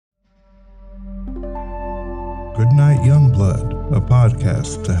Goodnight Youngblood, a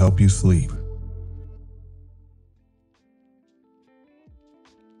podcast to help you sleep.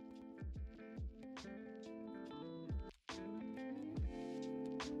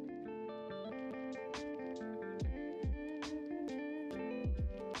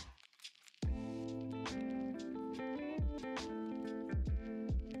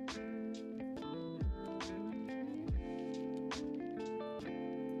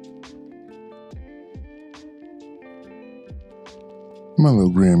 My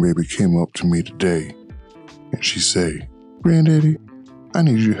little grandbaby came up to me today and she say, "Granddaddy, I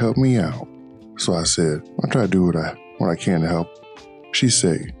need you to help me out." So I said, "I'll try to do what I can to help." She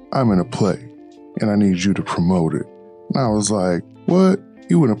say, "I'm in a play and I need you to promote it." And I was like, "What?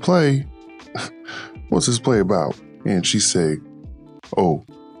 You in a play? What's this play about?" And she say, "Oh,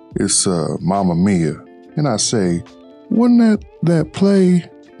 it's Mamma Mia." And I say, "Wasn't that play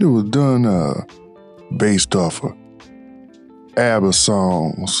that was done based off of ABBA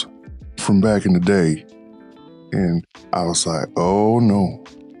songs from back in the day?" And I was like, "Oh no,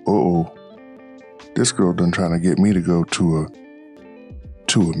 this girl done trying to get me to go to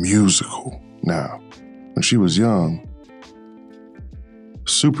a musical." Now, when she was young,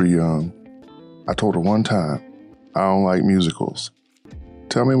 super young, I told her one time, I don't like musicals.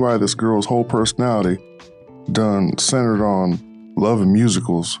 Tell me why this girl's whole personality done centered on loving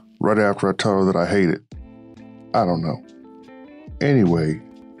musicals right after I tell her that I hate it. I don't know. Anyway,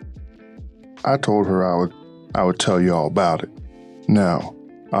 I told her I would tell you all about it. Now,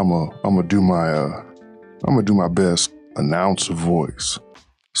 I'm gonna do my best announcer voice.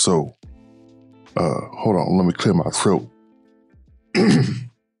 So, hold on, let me clear my throat.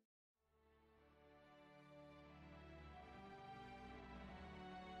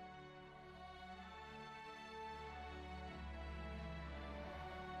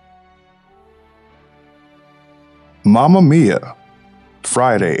 Mamma Mia,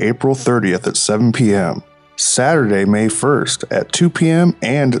 Friday, April 30th at 7 p.m., Saturday, May 1st at 2 p.m.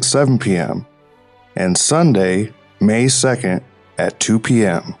 and 7 p.m., and Sunday, May 2nd at 2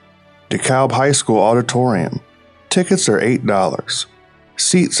 p.m. DeKalb High School Auditorium. Tickets are $8.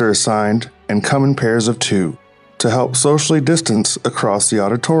 Seats are assigned and come in pairs of 2 to help socially distance across the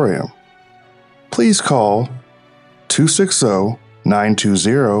auditorium. Please call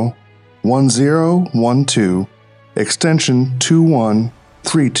 260-920-1012, extension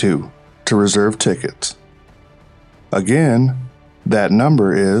 2132 to reserve tickets. Again, that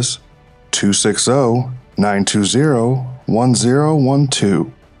number is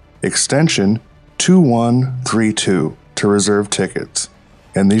 260-920-1012, extension 2132 to reserve tickets.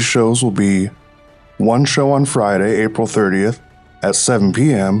 And these shows will be one show on Friday, April 30th at 7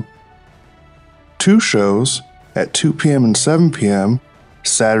 p.m., 2 shows at 2 p.m. and 7 p.m.,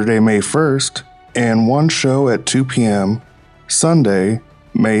 Saturday, May 1st, and 1 show at 2 p.m., Sunday,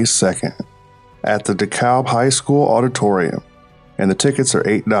 May 2nd, at the DeKalb High School Auditorium, and the tickets are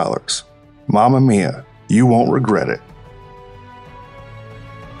 $8. Mamma Mia, you won't regret it.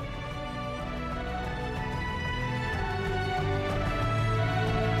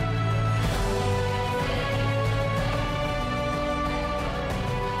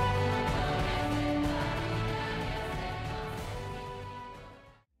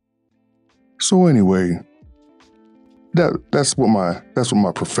 So anyway, that's what my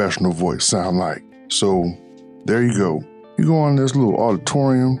professional voice sound like. So there you go. You go on this little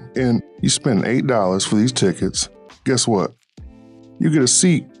auditorium and you spend $8 for these tickets. Guess what? You get a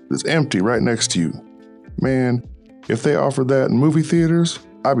seat that's empty right next to you. Man, if they offered that in movie theaters,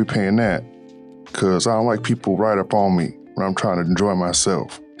 I'd be paying that, because I don't like people right up on me when I'm trying to enjoy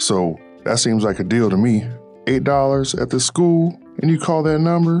myself. So that seems like a deal to me. $8 at the school, and you call that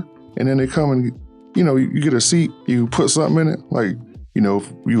number, and then they come and, you get a seat, you put something in it, like,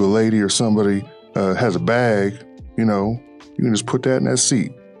 if you a lady or somebody has a bag, you can just put that in that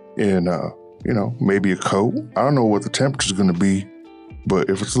seat. And, maybe a coat. I don't know what the temperature's going to be, but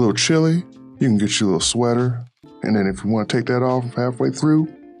if it's a little chilly, you can get you a little sweater. And then if you want to take that off halfway through,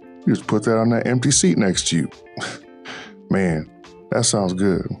 you just put that on that empty seat next to you. Man, that sounds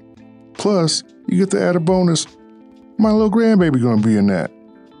good. Plus, you get the added bonus, my little grandbaby going to be in that.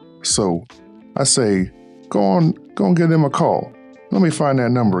 So I say, go on, give them a call. Let me find that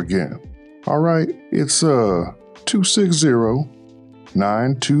number again. All right, it's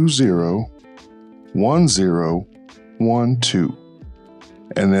 260-920-1012.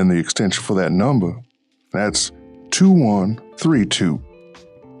 And then the extension for that number, that's 2132.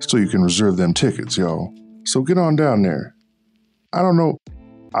 So you can reserve them tickets, y'all. So get on down there. I don't know,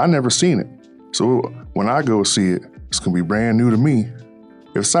 I never seen it. So when I go see it, it's going to be brand new to me.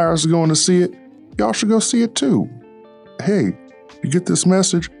 If Cyrus is going to see it, y'all should go see it too. Hey, you get this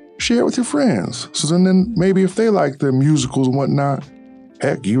message, share it with your friends. So then maybe if they like the musicals and whatnot,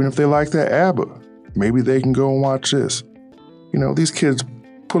 heck, even if they like that ABBA, maybe they can go and watch this. You know, these kids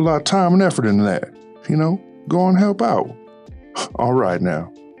put a lot of time and effort into that. You know, go and help out. All right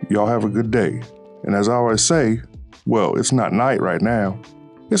now, y'all have a good day. And as I always say, well, it's not night right now.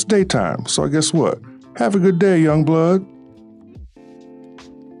 It's daytime, so guess what? Have a good day, young blood.